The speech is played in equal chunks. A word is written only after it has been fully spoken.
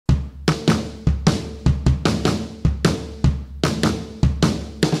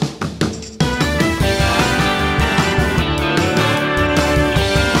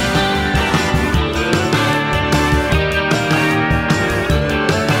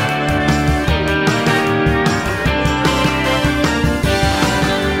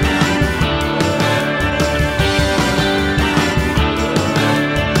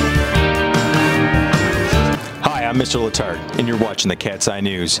Mr. Letarte, and you're watching the Cat's Eye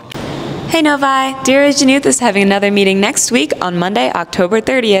News. Hey Novi! Dear Region Youth is having another meeting next week on Monday, October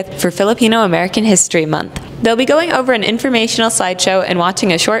 30th for Filipino American History Month. They'll be going over an informational slideshow and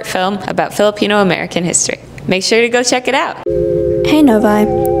watching a short film about Filipino American history. Make sure to go check it out. Hey Novi,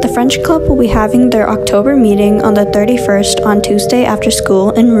 the French Club will be having their October meeting on the 31st on Tuesday after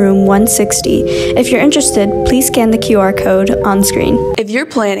school in room 160. If you're interested, please scan the QR code on screen. If you're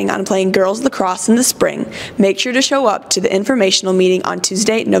planning on playing girls lacrosse in the spring, make sure to show up to the informational meeting on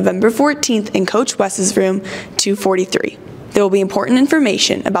Tuesday, November 14th in Coach West's room 243. There will be important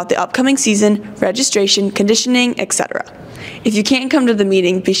information about the upcoming season, registration, conditioning, etc. If you can't come to the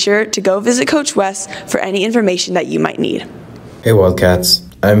meeting, be sure to go visit Coach West for any information that you might need. Hey Wildcats,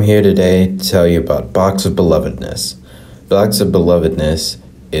 I'm here today to tell you about Box of Belovedness. Box of Belovedness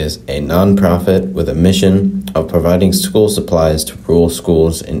is a non-profit with a mission of providing school supplies to rural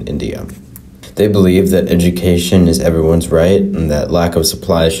schools in India. They believe that education is everyone's right and that lack of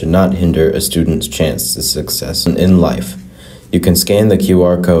supplies should not hinder a student's chance to success in life. You can scan the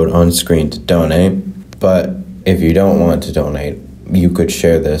QR code on screen to donate, but if you don't want to donate, you could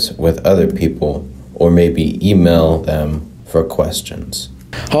share this with other people or maybe email them for questions.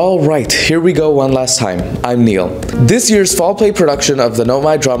 Alright, here we go one last time. I'm Neil. This year's fall play production of the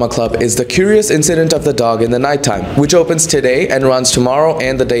Novi Drama Club is The Curious Incident of the Dog in the Nighttime, which opens today and runs tomorrow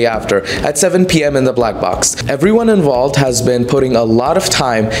and the day after at 7 p.m. in the Black Box. Everyone involved has been putting a lot of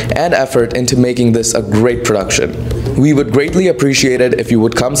time and effort into making this a great production. We would greatly appreciate it if you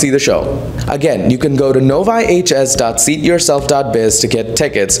would come see the show. Again, you can go to novihs.seatyourself.biz to get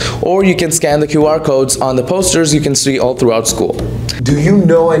tickets, or you can scan the QR codes on the posters you can see all throughout school. Do you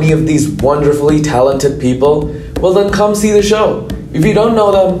know any of these wonderfully talented people? Well then come see the show. If you don't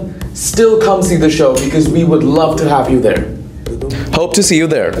know them, still come see the show because we would love to have you there. Hope to see you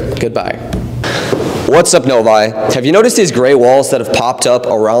there. Goodbye. What's up, Novi? Have you noticed these gray walls that have popped up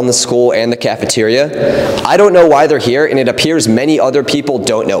around the school and the cafeteria? I don't know why they're here, and it appears many other people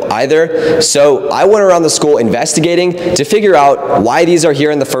don't know either. So I went around the school investigating to figure out why these are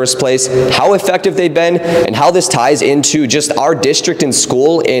here in the first place, how effective they've been, and how this ties into just our district and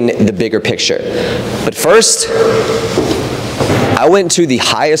school in the bigger picture. But first, I went to the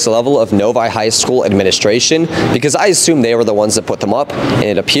highest level of Novi High School administration because I assumed they were the ones that put them up, and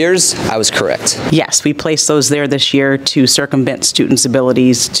it appears I was correct. Yes, we placed those there this year to circumvent students'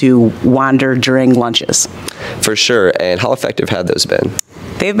 abilities to wander during lunches. For sure, and how effective have those been?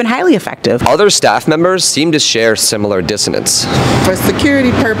 They've been highly effective. Other staff members seem to share similar dissonance. For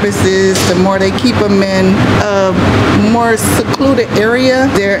security purposes, the more they keep them in a more secluded area,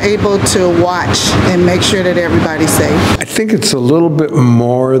 they're able to watch and make sure that everybody's safe. I think it's a little bit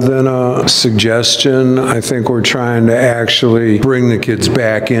more than a suggestion. I think we're trying to actually bring the kids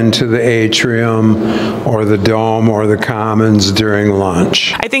back into the atrium or the dome or the commons during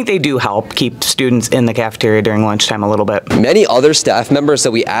lunch. I think they do help keep students in the cafeteria during lunchtime a little bit. Many other staff members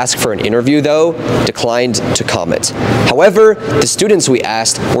that we asked for an interview, though, declined to comment. However, the students we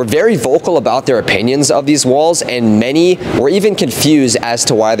asked were very vocal about their opinions of these walls, and many were even confused as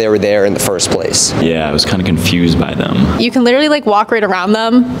to why they were there in the first place. Yeah, I was kind of confused by them. You can literally like walk right around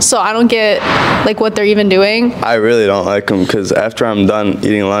them, so I don't get like what they're even doing. I really don't like them because after I'm done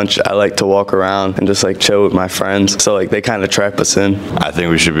eating lunch, I like to walk around and just like chill with my friends. So like they kind of trap us in. I think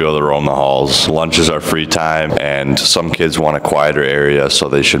we should be able to roam the halls. Lunch is our free time, and some kids want a quieter area, so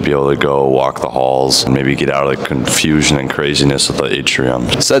they should be able to go walk the halls and maybe get out of the confusion and craziness of the atrium.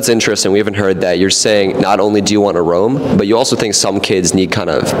 So that's interesting. We haven't heard that. You're saying not only do you want to roam, but you also think some kids need kind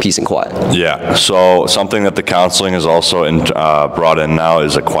of peace and quiet. Yeah, so something that the counseling is also brought in now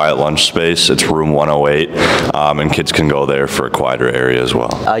is a quiet lunch space. It's room 108, and kids can go there for a quieter area as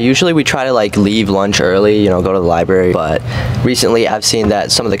well. Usually we try to like leave lunch early, go to the library, but recently I've seen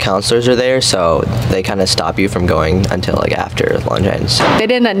that some of the counselors are there, so they kind of stop you from going until like after lunch ends. They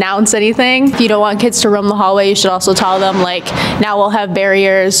didn't announce anything. If you don't want kids to roam the hallway, you should also tell them like, now we'll have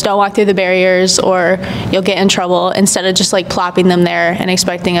barriers, don't walk through the barriers or you'll get in trouble, instead of just like plopping them there and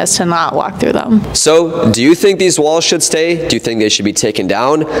expecting us to not walk through them. So do you think these walls should stay? Do you think they should be taken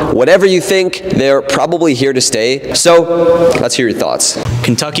down? Whatever you think, they're probably here to stay. So let's hear your thoughts.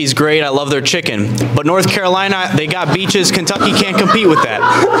 Kentucky's great. I love their chicken. But North Carolina, they got beaches. Kentucky can't compete with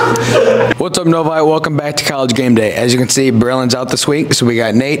that. What's up, Novi? Welcome back to College Game Day. As you can see, Braylon's out this week, so we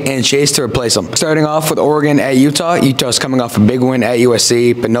got Nate and Chase to replace him. Starting off with Oregon at Utah. Utah's coming off a big win at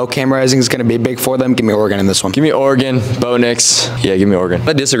USC, but no camerizing is going to be big for them. Give me Oregon in this one. Give me Oregon. Bo Nix. Yeah, give me Oregon.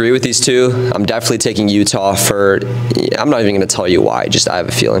 I disagree with these two. I'm definitely taking Utah for, I'm not even going to tell you why, just I have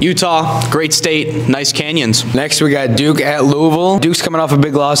a feeling. Utah, great state, nice canyons. Next, we got Duke at Louisville. Duke's coming off off a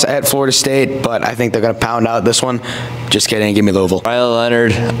big loss at Florida State, but I think they're going to pound out this one. Just kidding. Give me Louisville. Riley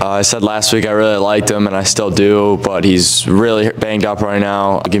Leonard, I said last week I really liked him, and I still do, but he's really banged up right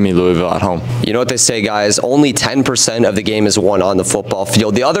now. Give me Louisville at home. You know what they say, guys? Only 10% of the game is won on the football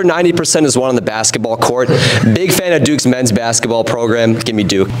field. The other 90% is won on the basketball court. Big fan of Duke's men's basketball program. Give me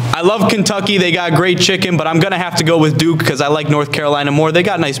Duke. I love Kentucky. They got great chicken, but I'm going to have to go with Duke because I like North Carolina more. They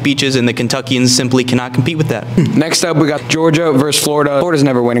got nice beaches, and the Kentuckians simply cannot compete with that. Next up, we got Georgia versus Florida. Florida's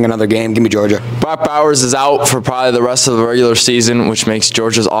never winning another game. Give me Georgia. Brock Bowers is out for probably the rest of the regular season, which makes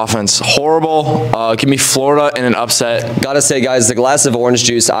Georgia's offense horrible. Give me Florida in an upset. Gotta say, guys, the glass of orange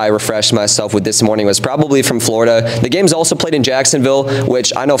juice I refreshed myself with this morning was probably from Florida. The game's also played in Jacksonville,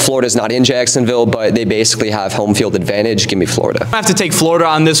 which I know Florida's not in Jacksonville, but they basically have home field advantage. Give me Florida. I have to take Florida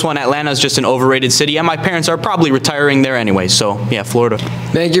on this one. Atlanta's just an overrated city, and my parents are probably retiring there anyway, so yeah, Florida.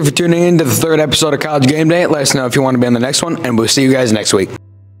 Thank you for tuning in to the 3rd episode of College Game Day. Let us know if you want to be on the next one, and we'll see you guys next week.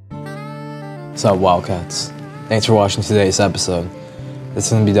 What's up, Wildcats? Thanks for watching today's episode. This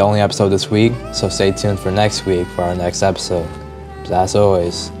is going to be the only episode this week, so stay tuned for next week for our next episode. But as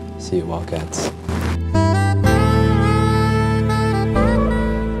always, see you, Wildcats.